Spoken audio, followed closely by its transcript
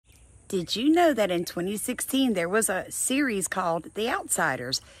Did you know that in 2016 there was a series called The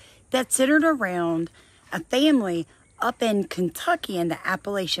Outsiders that centered around a family up in Kentucky in the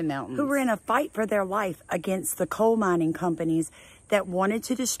Appalachian Mountains who were in a fight for their life against the coal mining companies that wanted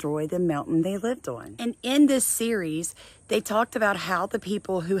to destroy the mountain they lived on? And in this series, they talked about how the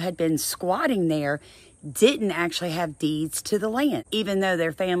people who had been squatting there didn't actually have deeds to the land, even though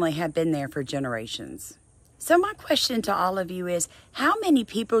their family had been there for generations. So my question to all of you is, how many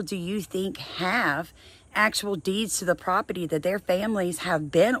people do you think have actual deeds to the property that their families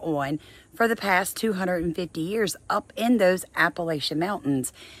have been on for the past 250 years up in those Appalachian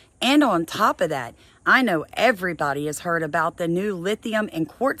Mountains? And on top of that, I know everybody has heard about the new lithium and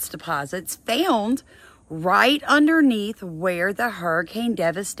quartz deposits found right underneath where the hurricane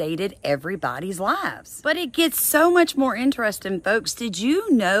devastated everybody's lives. But it gets so much more interesting, folks. Did you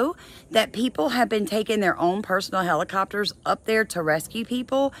know that people have been taking their own personal helicopters up there to rescue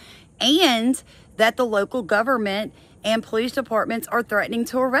people, and that the local government and police departments are threatening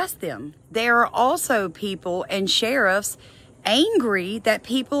to arrest them? There are also people and sheriffs angry that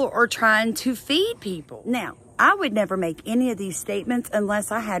people are trying to feed people. Now, I would never make any of these statements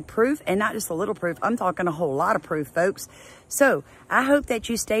unless I had proof, and not just a little proof. I'm talking a whole lot of proof, folks. So I hope that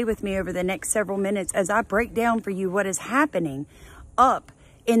you stay with me over the next several minutes as I break down for you what is happening up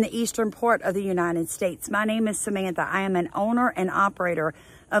in the eastern part of the United States. My name is Samantha. I am an owner and operator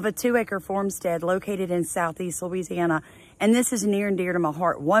of a 2-acre farmstead located in southeast Louisiana. And this is near and dear to my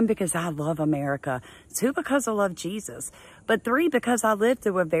heart. 1, because I love America. 2, because I love Jesus. But 3, because I lived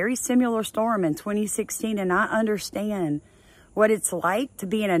through a very similar storm in 2016, and I understand what it's like to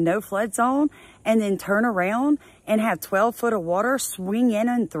be in a no flood zone and then turn around and have 12 foot of water swing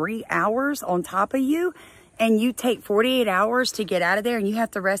in 3 hours on top of you, and you take 48 hours to get out of there, and you have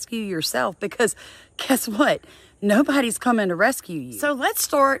to rescue yourself, because guess what? Nobody's coming to rescue you. So let's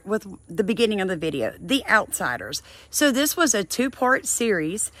start with the beginning of the video, The Outsiders. So this was a 2-part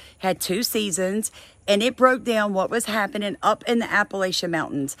series, had 2 seasons, and it broke down what was happening up in the Appalachian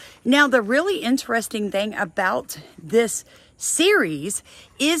Mountains. Now, the really interesting thing about this series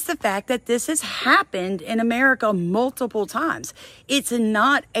is the fact that this has happened in America multiple times. It's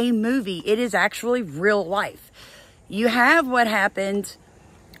not a movie. It is actually real life. You have what happened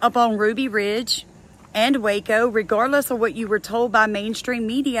up on Ruby Ridge and Waco. Regardless of what you were told by mainstream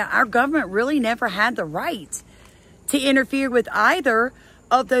media, our government really never had the right to interfere with either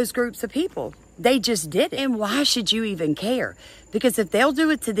of those groups of people. They just did it. And why should you even care? Because if they'll do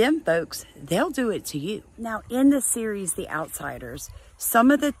it to them, folks, they'll do it to you. Now, in the series, The Outsiders,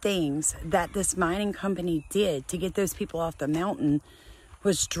 some of the things that this mining company did to get those people off the mountain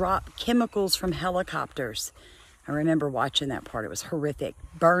was drop chemicals from helicopters. I remember watching that part. It was horrific.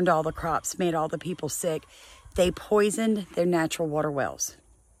 Burned all the crops, made all the people sick. They poisoned their natural water wells.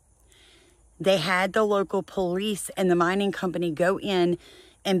 They had the local police and the mining company go in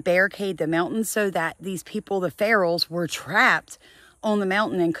and barricade the mountain so that these people, the ferals, were trapped on the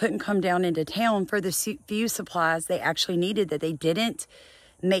mountain and couldn't come down into town for the few supplies they actually needed that they didn't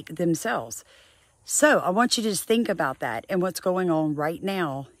make themselves. So I want you to just think about that and what's going on right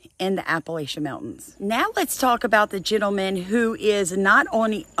now in the Appalachian Mountains. Now let's talk about the gentleman who is not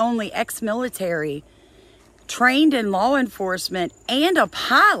only ex-military, trained in law enforcement, and a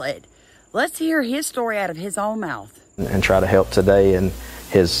pilot. Let's hear his story out of his own mouth. And try to help today, and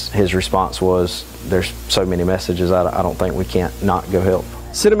his response was, there's so many messages, I don't think we can't not go help.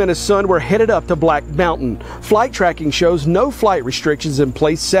 Sidham and his son were headed up to Black Mountain. Flight tracking shows no flight restrictions in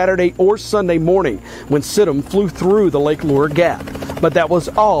place Saturday or Sunday morning when Sidham flew through the Lake Lure Gap. But that was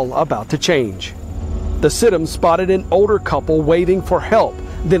all about to change. The Sidham spotted an older couple waving for help,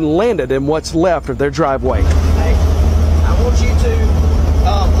 then landed in what's left of their driveway. Hey, I want you to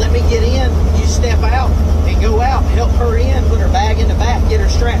let me get in, you step out and go out, help her in, put her bag in the back, get her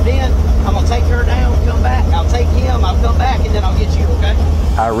strapped in. I'm gonna take her down, come back, I'll take him, I'll come back, and then I'll get you, okay?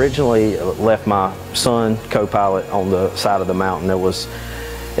 I originally left my son, co-pilot, on the side of the mountain. It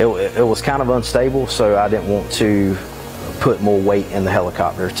was kind of unstable, so I didn't want to put more weight in the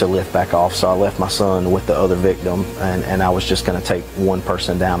helicopter to lift back off, so I left my son with the other victim, and I was just going to take one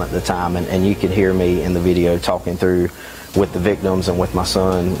person down at the time, and you could hear me in the video talking through with the victims and with my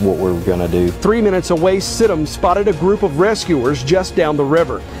son what we were going to do. 3 minutes away, Sidham spotted a group of rescuers just down the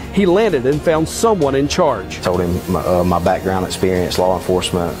river. He landed and found someone in charge. Told him my background experience, law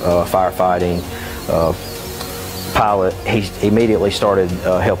enforcement, firefighting, pilot. He immediately started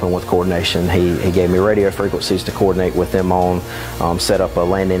helping with coordination. He gave me radio frequencies to coordinate with them on, set up a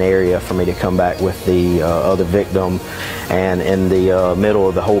landing area for me to come back with the other victim. And in the middle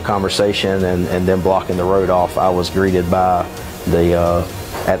of the whole conversation and then blocking the road off, I was greeted by the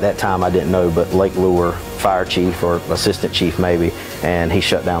at that time I didn't know, but Lake Lure fire chief or assistant chief maybe, and he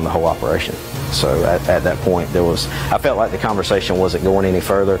shut down the whole operation. So at that point I felt like the conversation wasn't going any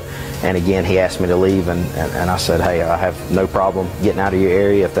further, and again he asked me to leave, and I said, hey, I have no problem getting out of your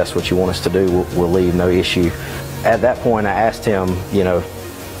area. If that's what you want us to do, we'll leave, no issue. At that point I asked him, you know,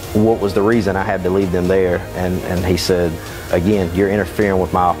 what was the reason I had to leave them there, and he said, again, you're interfering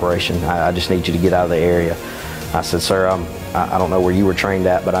with my operation. I just need you to get out of the area. I said, sir, I don't know where you were trained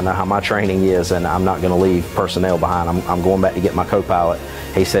at, but I know how my training is, and I'm not going to leave personnel behind. I'm going back to get my co-pilot.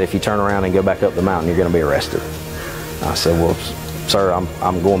 He said, if you turn around and go back up the mountain, you're going to be arrested. I said, well, sir,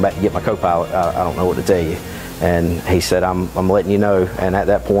 I'm going back to get my co-pilot. I don't know what to tell you. And he said, I'm letting you know. And at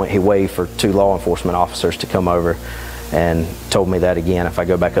that point, he waved for 2 law enforcement officers to come over and told me that again, if I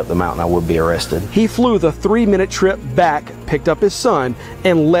go back up the mountain, I would be arrested. He flew the 3-minute trip back, picked up his son,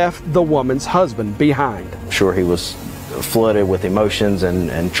 and left the woman's husband behind. I'm sure he was flooded with emotions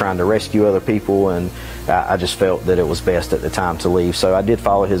and trying to rescue other people, and I just felt that it was best at the time to leave. So I did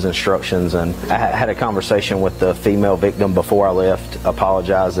follow his instructions, and I had a conversation with the female victim before I left,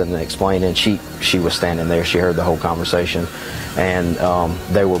 apologizing and explaining. She was standing there. She heard the whole conversation, and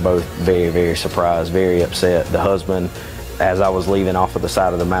they were both very, very surprised, very upset. The husband, as I was leaving off of the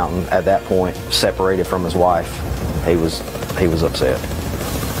side of the mountain, at that point separated from his wife, he was upset.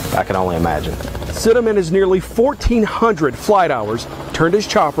 I can only imagine. Sidham and his nearly 1,400 flight hours turned his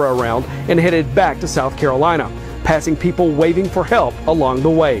chopper around and headed back to South Carolina, passing people waving for help along the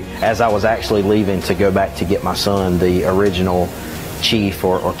way. As I was actually leaving to go back to get my son, the original chief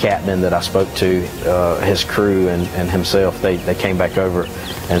or captain that I spoke to, his crew and himself, they came back over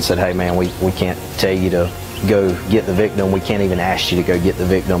and said, hey man, we can't tell you to go get the victim. We can't even ask you to go get the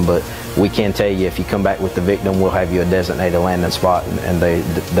victim, but we can tell you if you come back with the victim, we'll have you a designated landing spot, and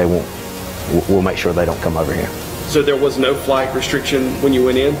they won't. We'll make sure they don't come over here. So there was no flight restriction when you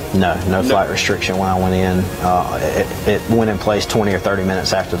went in? No flight restriction when I went in. It went in place 20 or 30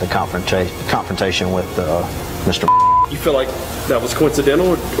 minutes after the confrontation with Mr. You feel like that was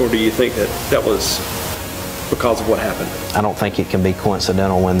coincidental, or do you think that was because of what happened? I don't think it can be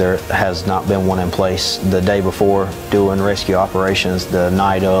coincidental when there has not been one in place the day before doing rescue operations, the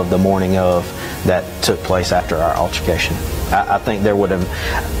night of, the morning of, that took place after our altercation. I think there would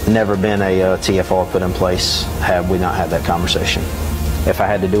have never been a TFR put in place had we not had that conversation. If I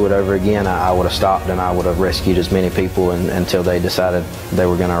had to do it over again, I would have stopped and I would have rescued as many people until they decided they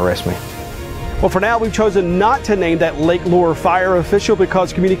were going to arrest me. Well, for now, we've chosen not to name that Lake Lure fire official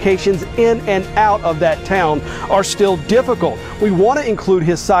because communications in and out of that town are still difficult. We want to include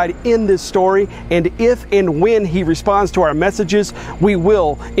his side in this story, and if and when he responds to our messages, we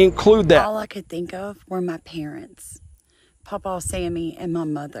will include that. All I could think of were my parents, Papa, Sammy, and my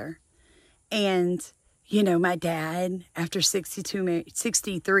mother. And, you know, my dad, after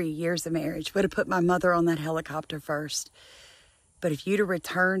 63 years of marriage, would have put my mother on that helicopter first. But if you'd have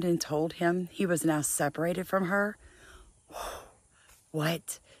returned and told him he was now separated from her,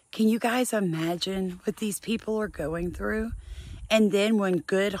 what? Can you guys imagine what these people are going through? And then when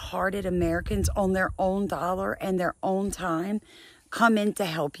good-hearted Americans on their own dollar and their own time come in to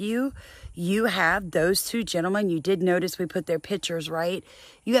help you, you have those 2 gentlemen. You did notice we put their pictures, right?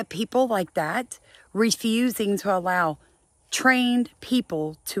 You have people like that refusing to allow trained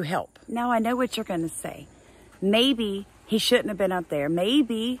people to help. Now, I know what you're going to say. Maybe he shouldn't have been up there.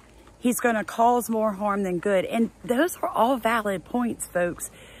 Maybe he's going to cause more harm than good. And those are all valid points,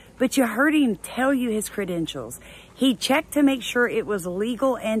 folks. But you heard him tell you his credentials. He checked to make sure it was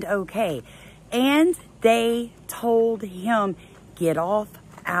legal and okay. And they told him, get off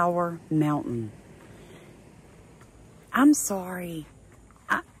our mountain. I'm sorry.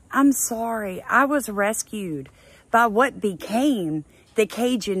 I'm sorry. I was rescued by what became the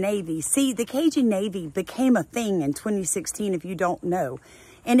Cajun Navy. See, the Cajun Navy became a thing in 2016, if you don't know.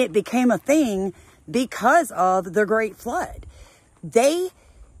 And it became a thing because of the Great Flood.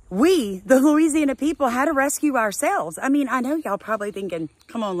 We, the Louisiana people, had to rescue ourselves. I mean, I know y'all probably thinking,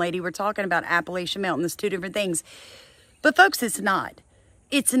 come on, lady, we're talking about Appalachian Mountain. There's 2 different things. But folks, it's not.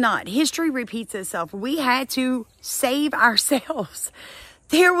 It's not. History repeats itself. We had to save ourselves.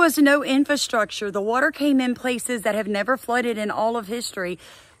 There was no infrastructure. The water came in places that have never flooded in all of history.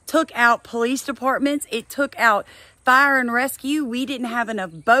 Took out police departments. It took out fire and rescue. We didn't have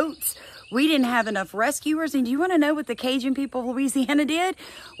enough boats. We didn't have enough rescuers. And do you want to know what the Cajun people of Louisiana did?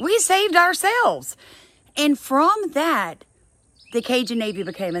 We saved ourselves. And from that, the Cajun Navy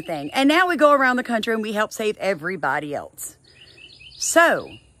became a thing. And now we go around the country and we help save everybody else. So,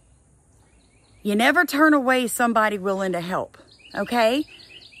 you never turn away somebody willing to help. Okay?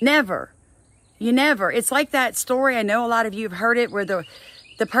 Never. You never. It's like that story, I know a lot of you have heard it, where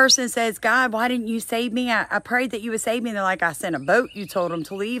the person says, God, why didn't you save me? I prayed that you would save me. And they're like, I sent a boat. You told them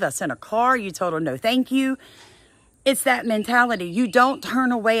to leave. I sent a car. You told them no, thank you. It's that mentality. You don't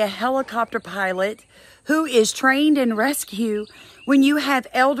turn away a helicopter pilot who is trained in rescue when you have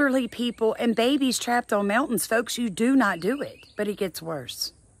elderly people and babies trapped on mountains. Folks, you do not do it. But it gets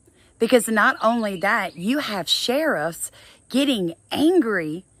worse. Because not only that, you have sheriffs getting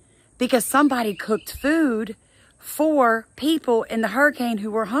angry because somebody cooked food for people in the hurricane who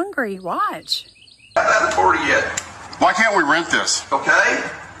were hungry. Watch. I have that authority yet. Why can't we rent this? Okay?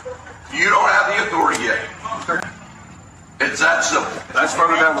 You don't have the authority yet. It's that simple. That's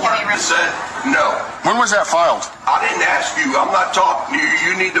further down the line. You said no. When was that filed? I didn't ask you. I'm not talking to you.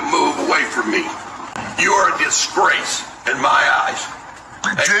 You need to move away from me. You are a disgrace in my eyes.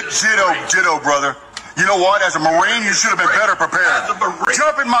 Ditto, brother. You know what? As a Marine, you should have been better prepared. As a Marine.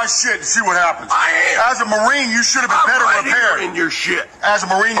 Jump in my shit and see what happens. I am. As a Marine, you should have been better prepared. In your shit. As a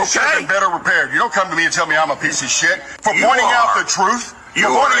Marine, you should have been better prepared. You don't come to me and tell me I'm a piece of shit for pointing out the truth.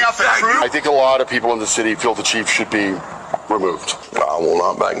 I think a lot of people in the city feel the chief should be removed. I will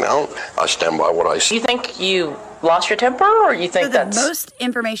not back down. I stand by what I say. You think you lost your temper, or you think that's... The most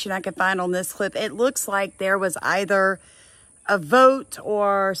information I could find on this clip, it looks like there was either a vote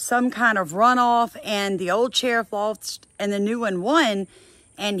or some kind of runoff, and the old sheriff lost and the new one won,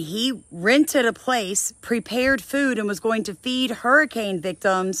 and he rented a place, prepared food, and was going to feed hurricane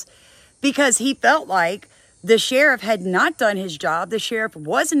victims because he felt like the sheriff had not done his job. The sheriff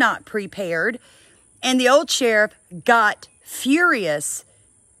was not prepared, and the old sheriff got furious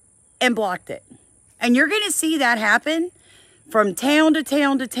and blocked it. And you're going to see that happen from town to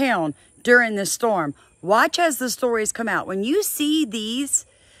town to town during this storm. Watch as the stories come out. When you see these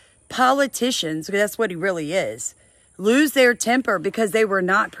politicians, that's what he really is, lose their temper because they were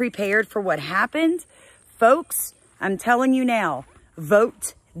not prepared for what happened, folks, I'm telling you now,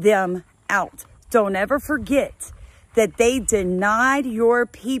 vote them out. Don't ever forget that they denied your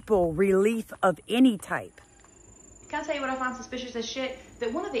people relief of any type. Can I tell you what I find suspicious as shit?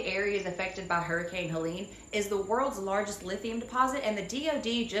 That one of the areas affected by Hurricane Helene is the world's largest lithium deposit, and the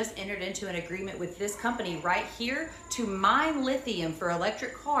DoD just entered into an agreement with this company right here to mine lithium for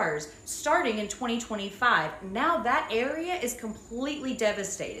electric cars starting in 2025. Now that area is completely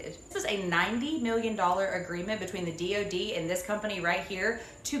devastated. This is a $90 million agreement between the DoD and this company right here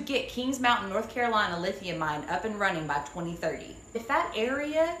to get Kings Mountain, North Carolina lithium mine up and running by 2030. If that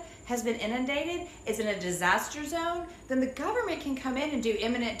area has been inundated, is in a disaster zone, then the government can come in and do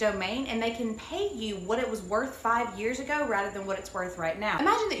eminent domain, and they can pay you what it was worth 5 years ago rather than what it's worth right now.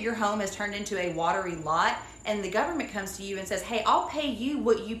 Imagine that your home has turned into a watery lot and the government comes to you and says, hey, I'll pay you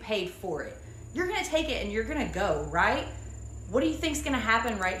what you paid for it. You're gonna take it and you're gonna go, right? What do you think is gonna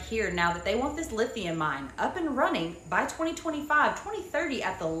happen right here now that they want this lithium mine up and running by 2025, 2030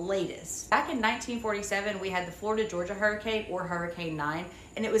 at the latest? Back in 1947, we had the Florida-Georgia hurricane, or Hurricane 9,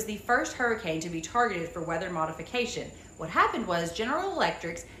 and it was the first hurricane to be targeted for weather modification. What happened was General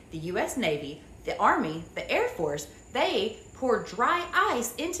Electric, the US Navy, the Army, the Air Force, they poured dry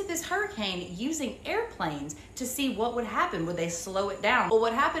ice into this hurricane using airplanes to see what would happen. Would they slow it down? Well,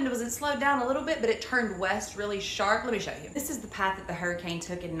 what happened was it slowed down a little bit, but it turned west really sharp. Let me show you. This is the path that the hurricane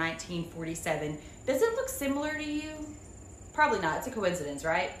took in 1947. Does it look similar to you? Probably not. It's a coincidence,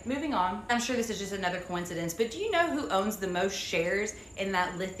 right? Moving on. I'm sure this is just another coincidence, but do you know who owns the most shares in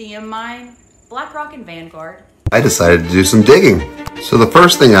that lithium mine? BlackRock and Vanguard. I decided to do some digging. So the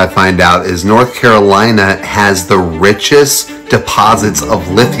first thing I find out is North Carolina has the richest deposits of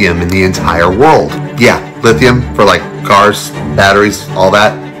lithium in the entire world. Yeah, lithium for like cars, batteries, all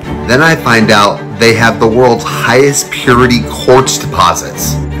that. Then I find out they have the world's highest purity quartz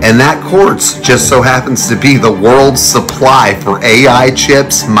deposits. And that quartz just so happens to be the world's supply for AI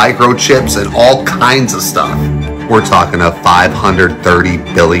chips, microchips, and all kinds of stuff. We're talking a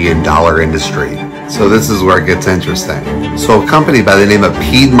 $530 billion industry. So this is where it gets interesting. So a company by the name of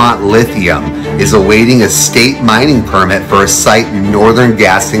Piedmont Lithium is awaiting a state mining permit for a site in northern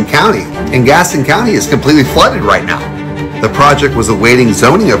Gaston County. And Gaston County is completely flooded right now. The project was awaiting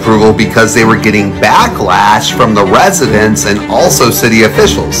zoning approval because they were getting backlash from the residents and also city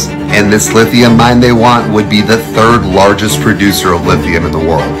officials. And this lithium mine they want would be the third largest producer of lithium in the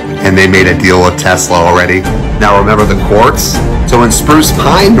world. And they made a deal with Tesla already. Now remember the quartz? So in Spruce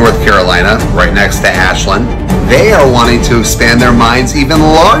Pine, North Carolina, right next to Ashland, they are wanting to expand their mines even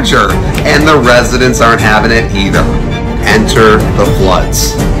larger. And the residents aren't having it either. Enter the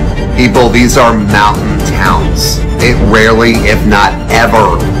floods. People, these are mountain towns. It rarely, if not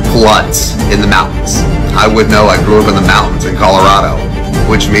ever, floods in the mountains. I would know, I grew up in the mountains in Colorado,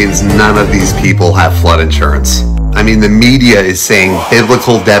 which means none of these people have flood insurance. I mean, the media is saying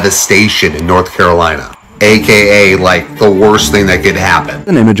biblical devastation in North Carolina, aka like the worst thing that could happen.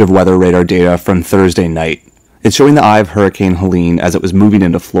 An image of weather radar data from Thursday night. It's showing the eye of Hurricane Helene as it was moving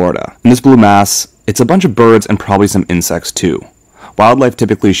into Florida. In this blue mass, it's a bunch of birds and probably some insects too. Wildlife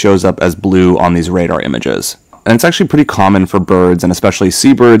typically shows up as blue on these radar images. And it's actually pretty common for birds, and especially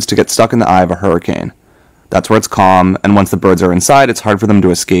seabirds, to get stuck in the eye of a hurricane. That's where it's calm, and once the birds are inside, it's hard for them to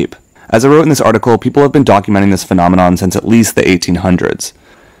escape. As I wrote in this article, people have been documenting this phenomenon since at least the 1800s.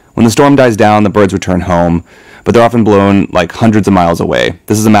 When the storm dies down, the birds return home, but they're often blown like hundreds of miles away.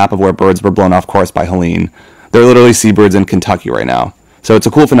 This is a map of where birds were blown off course by Helene. There are literally seabirds in Kentucky right now. So it's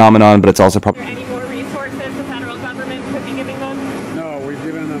a cool phenomenon, but it's also probably... Any more resources the federal government could be giving them? No, we've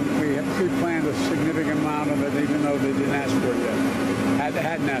given them, we planned a significant amount of it, even though they didn't ask for it yet.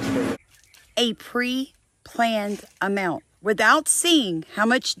 Hadn't asked for it. A pre-planned amount, without seeing how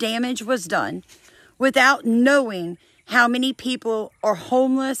much damage was done, without knowing how many people are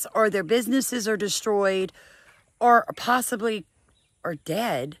homeless or their businesses are destroyed or possibly are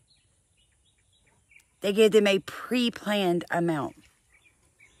dead. They gave them a pre-planned amount.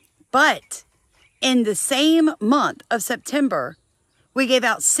 But in the same month of September, we gave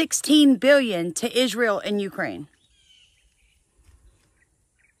out $16 billion to Israel and Ukraine.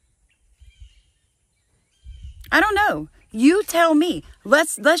 I don't know. You tell me.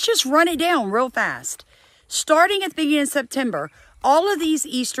 Let's just run it down real fast. Starting at the beginning of September, all of these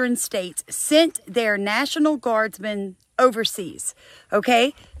eastern states sent their National Guardsmen overseas.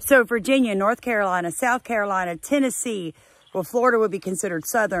 Okay? So Virginia, North Carolina, South Carolina, Tennessee, well, Florida would be considered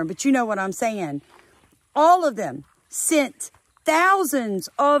southern, but you know what I'm saying. All of them sent thousands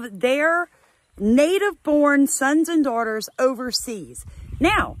of their native-born sons and daughters overseas.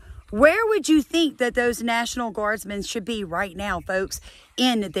 Now, where would you think that those National Guardsmen should be right now, folks?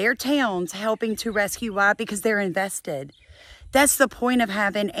 In their towns helping to rescue. Why? Because they're invested. That's the point of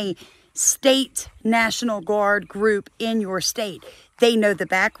having a state National Guard group in your state. They know the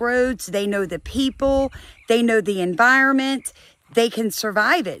back roads. They know the people. They know the environment. They can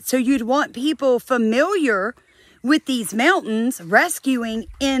survive it. So you'd want people familiar with these mountains rescuing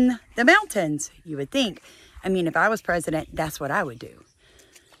in the mountains, you would think. I mean, if I was president, that's what I would do.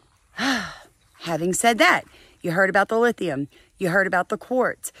 Having said that, you heard about the lithium. You heard about the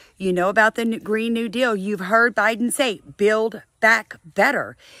quartz. You know about the Green New Deal. You've heard Biden say, build back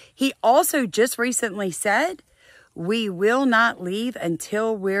better. He also just recently said, we will not leave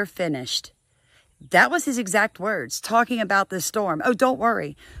until we're finished. That was his exact words, talking about the storm. Oh, don't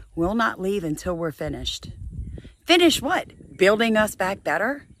worry. We'll not leave until we're finished. Finish what? Building us back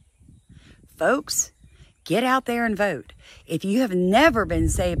better? Folks, get out there and vote. If you have never been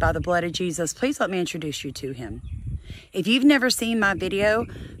saved by the blood of Jesus, please let me introduce you to him. If you've never seen my video,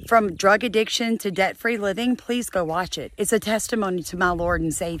 From Drug Addiction to Debt-Free Living, please go watch it. It's a testimony to my Lord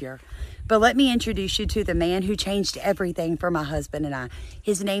and Savior. But let me introduce you to the man who changed everything for my husband and I.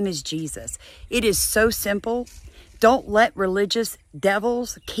 His name is Jesus. It is so simple. Don't let religious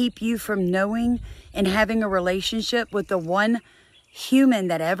devils keep you from knowing and having a relationship with the one human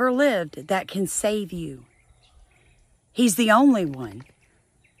that ever lived that can save you. He's the only one.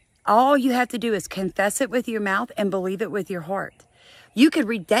 All you have to do is confess it with your mouth and believe it with your heart. You could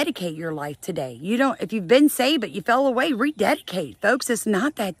rededicate your life today. If you've been saved but you fell away, rededicate. Folks, it's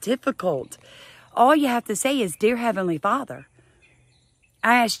not that difficult. All you have to say is, Dear Heavenly Father,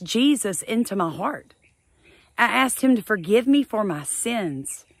 I asked Jesus into my heart. I asked him to forgive me for my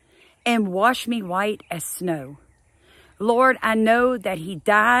sins and wash me white as snow. Lord, I know that he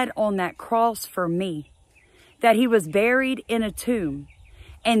died on that cross for me, that he was buried in a tomb,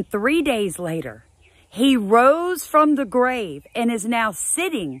 and 3 days later, he rose from the grave and is now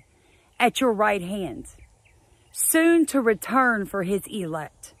sitting at your right hand, soon to return for his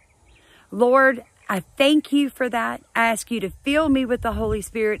elect. Lord, I thank you for that. I ask you to fill me with the Holy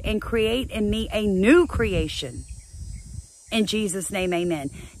Spirit and create in me a new creation. In Jesus' name,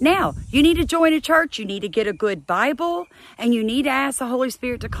 amen. Now, you need to join a church. You need to get a good Bible, and you need to ask the Holy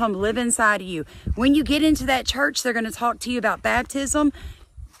Spirit to come live inside of you. When you get into that church, they're going to talk to you about baptism.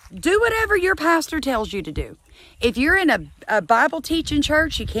 Do whatever your pastor tells you to do. If you're in a Bible teaching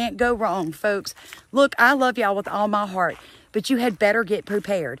church, you can't go wrong, folks. Look, I love y'all with all my heart, but you had better get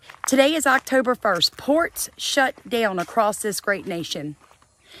prepared. Today is October 1st. Ports shut down across this great nation.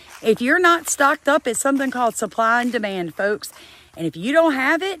 If you're not stocked up, it's something called supply and demand, folks. And if you don't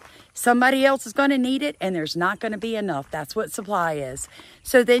have it, somebody else is going to need it, and there's not going to be enough. That's what supply is.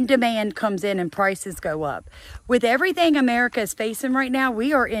 So then demand comes in and prices go up. With everything America is facing right now,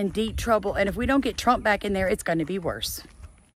 we are in deep trouble. And if we don't get Trump back in there, it's going to be worse.